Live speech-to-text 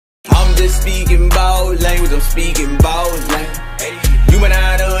just speaking ball language, I'm speaking balls language. You might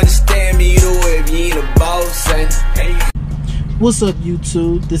not understand me though if you ain't a boss. What's up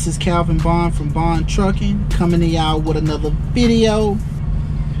YouTube? This is Calvin Bond from Bond Trucking coming to y'all with another video.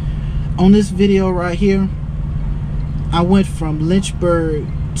 On this video right here, I went from Lynchburg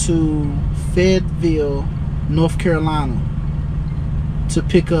to Fayetteville, North Carolina to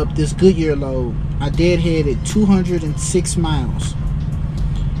pick up this Goodyear load. I deadheaded 206 miles.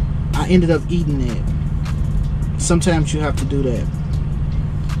 I ended up eating that. Sometimes you have to do that.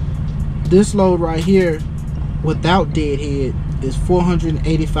 This load right here without deadhead is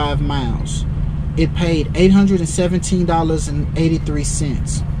 485 miles. It paid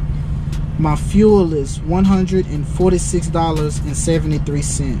 $817.83. My fuel is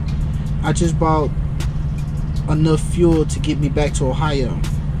 $146.73. I just bought enough fuel to get me back to Ohio.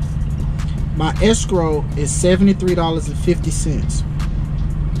 My escrow is $73.50.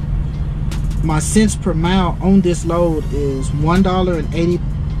 My cents per mile on this load is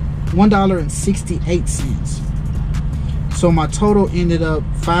 $1.68. So my total ended up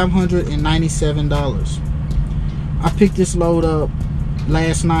 $597. I picked this load up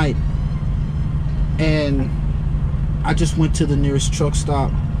last night and I just went to the nearest truck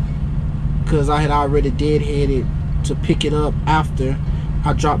stop because I had already deadheaded to pick it up after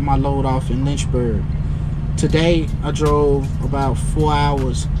I dropped my load off in Lynchburg. Today I drove about 4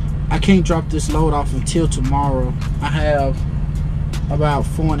 hours. I can't drop this load off until tomorrow. I have about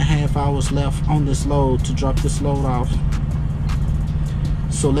 4.5 hours left on this load to drop this load off.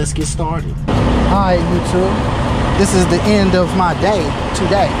 So let's get started. Alright YouTube, this is the end of my day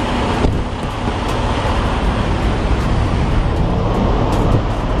today.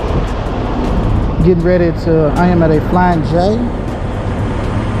 Getting ready to, I am at a Flying J.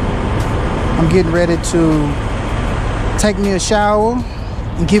 I'm getting ready to take me a shower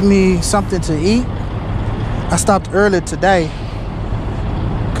and give me something to eat. I stopped early today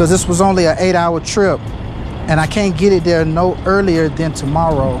because this was only an 8-hour trip and I can't get it there no earlier than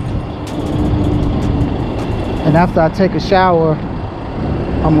tomorrow. And after I take a shower,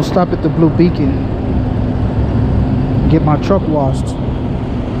 I'm gonna stop at the Blue Beacon and get my truck washed.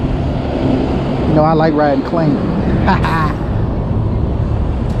 You know, I like riding clean.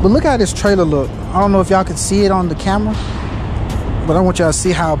 But look how this trailer look. I don't know if y'all can see it on the camera, but I want y'all to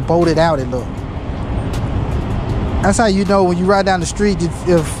see how bolted out it look. That's how you know when you ride down the street if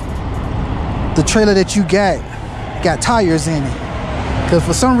the trailer that you got tires in it. Because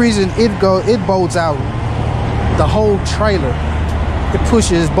for some reason it bolts out the whole trailer. It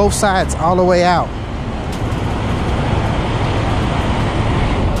pushes both sides all the way out.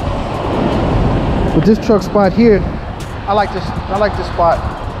 But this truck spot here, I like this spot.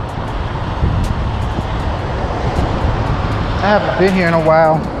 I haven't been here in a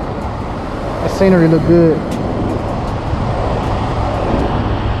while. The scenery look good.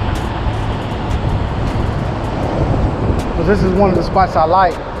 But this is one of the spots I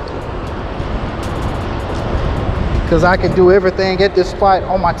like, because I can do everything at this spot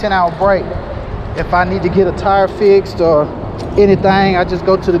on my 10-hour break. If I need to get a tire fixed or anything, I just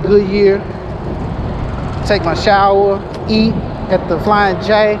go to the Goodyear, take my shower, eat at the Flying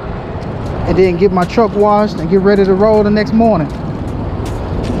J, and then get my truck washed and get ready to roll the next morning.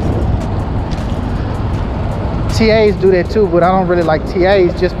 TAs do that too, but I don't really like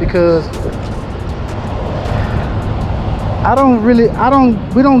TAs just because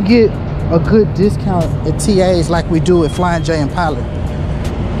we don't get a good discount at TAs like we do at Flying J and Pilot.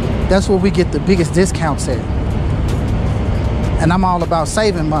 That's where we get the biggest discounts at. And I'm all about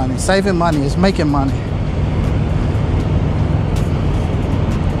saving money. Saving money is making money.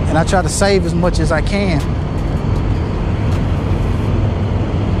 And I try to save as much as I can.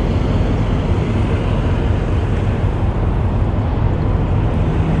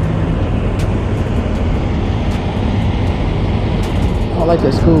 I like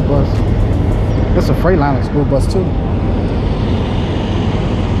that school bus. It's a Freightliner school bus too.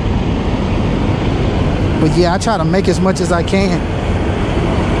 But yeah, I try to make as much as I can.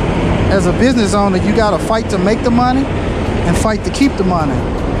 As a business owner, you gotta fight to make the money and fight to keep the money.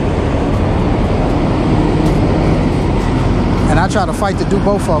 And I try to fight to do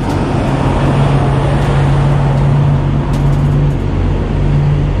both of them.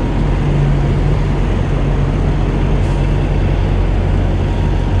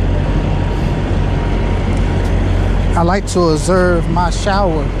 I like to observe my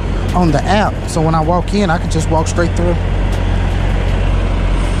shower on the app, so when I walk in, I can just walk straight through.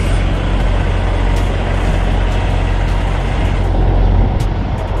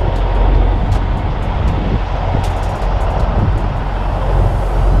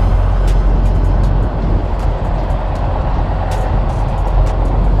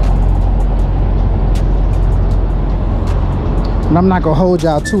 I'm not gonna hold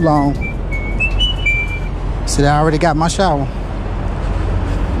y'all too long. See, I already got my shower.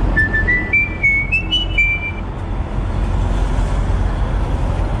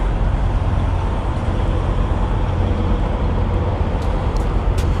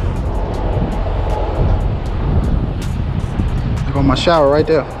 There go my shower right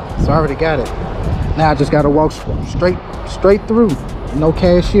there. So I already got it. Now I just gotta walk straight through. No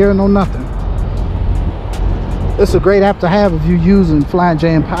cashier, no nothing. It's a great app to have if you're using Flying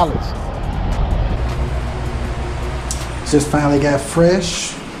J and pilots. Just finally got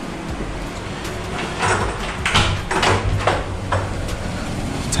fresh.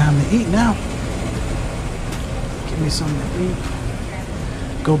 Time to eat now. Give me something to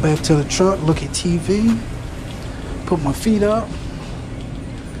eat. Go back to the truck, look at TV, put my feet up,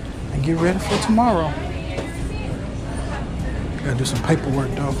 and get ready for tomorrow. Gotta do some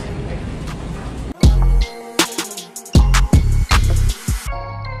paperwork though.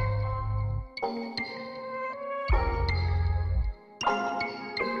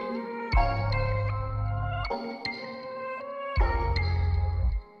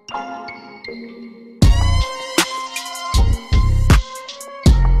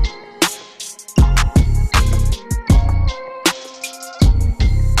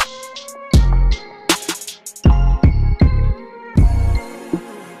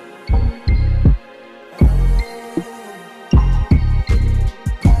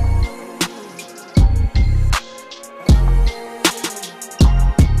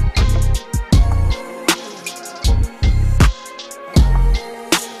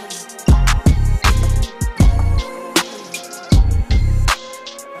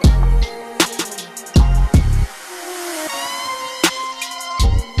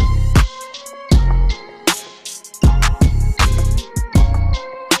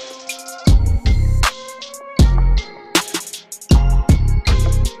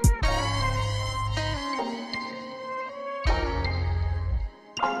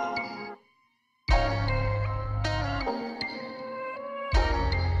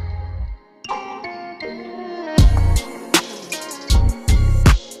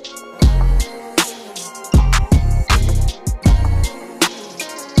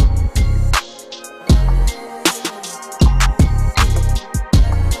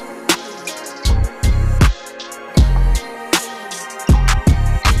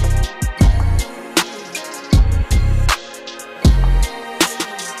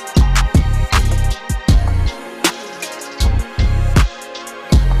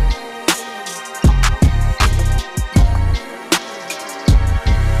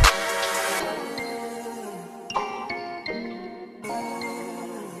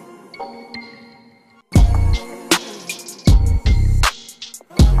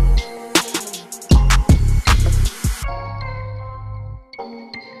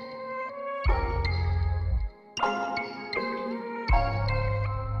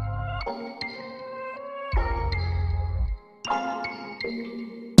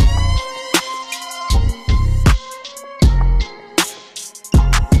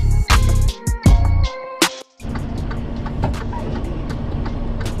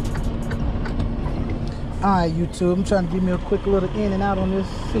 Alright, YouTube, I'm trying to give me a quick little in and out on this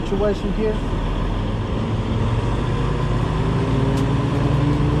situation here.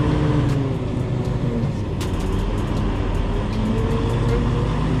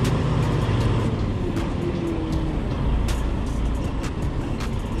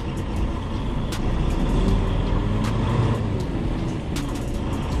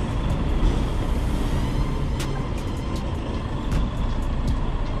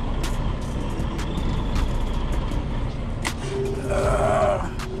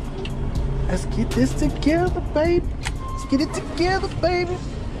 Let's get this together, baby. Let's get it together, baby.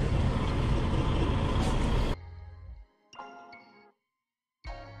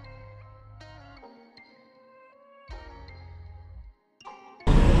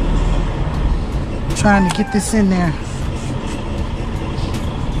 I'm trying to get this in there.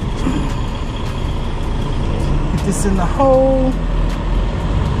 Get this in the hole.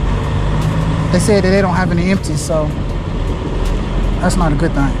 They said that they don't have any empties, so that's not a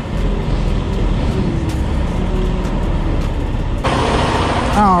good thing.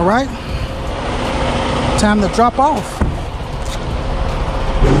 All right, time to drop off.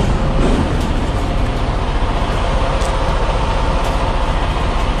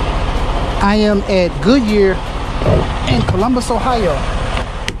 I am at Goodyear in Columbus, Ohio.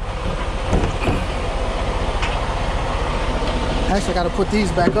 Actually, I got to put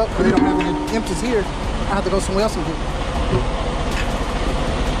these back up because they don't have any empties here. I have to go somewhere else and get them.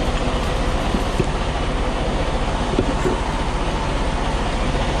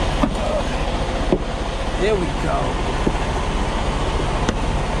 There we go.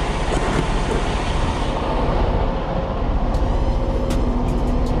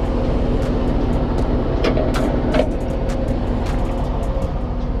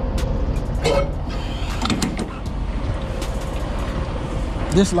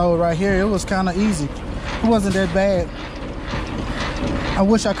 This load right here, it was kind of easy. It wasn't that bad. I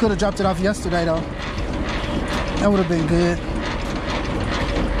wish I could have dropped it off yesterday though. That would have been good.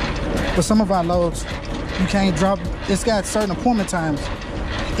 But some of our loads, you can't drop. It's got certain appointment times,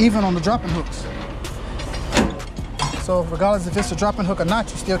 even on the dropping hooks. So regardless if it's a dropping hook or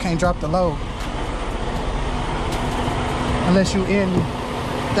not, you still can't drop the load unless you're in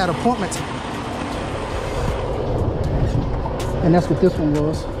that appointment time. And that's what this one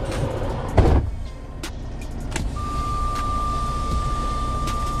was.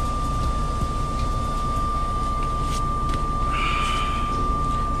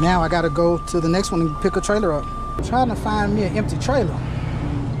 Now I gotta go to the next one and pick a trailer up. I'm trying to find me an empty trailer.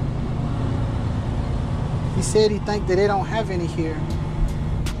 He said he think that they don't have any here.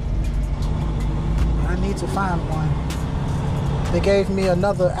 I need to find one. They gave me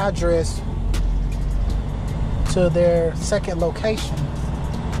another address to their second location.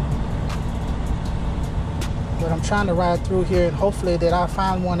 But I'm trying to ride through here and hopefully that I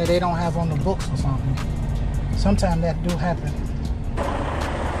find one that they don't have on the books or something. Sometimes that do happen.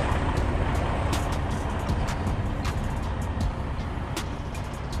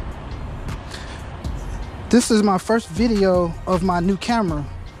 This is my first video of my new camera.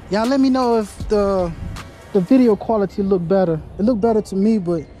 Y'all let me know if the video quality look better. It looked better to me,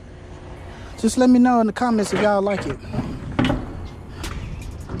 but just let me know in the comments if y'all like it.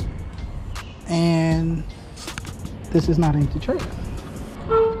 And this is not an empty trailer.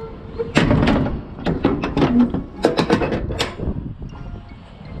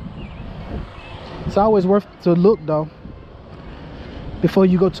 It's always worth to look though before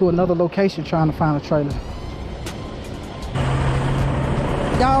you go to another location trying to find a trailer.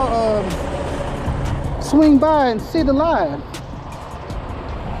 Y'all swing by and see the live.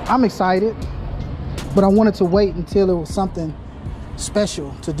 I'm excited, but I wanted to wait until it was something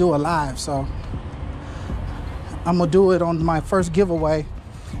special to do a live. So I'm gonna do it on my first giveaway.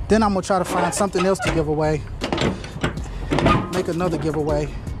 Then I'm gonna try to find something else to give away. Make another giveaway.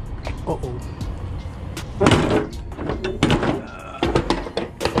 Uh-oh.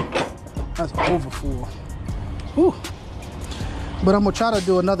 That's overfull. Whew. But I'm gonna try to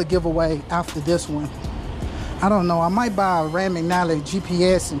do another giveaway after this one. I don't know, I might buy a Ram McNally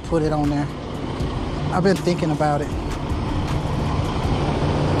GPS and put it on there. I've been thinking about it.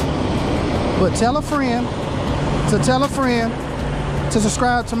 But tell a friend to tell a friend to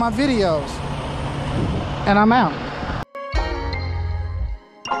subscribe to my videos. And I'm out.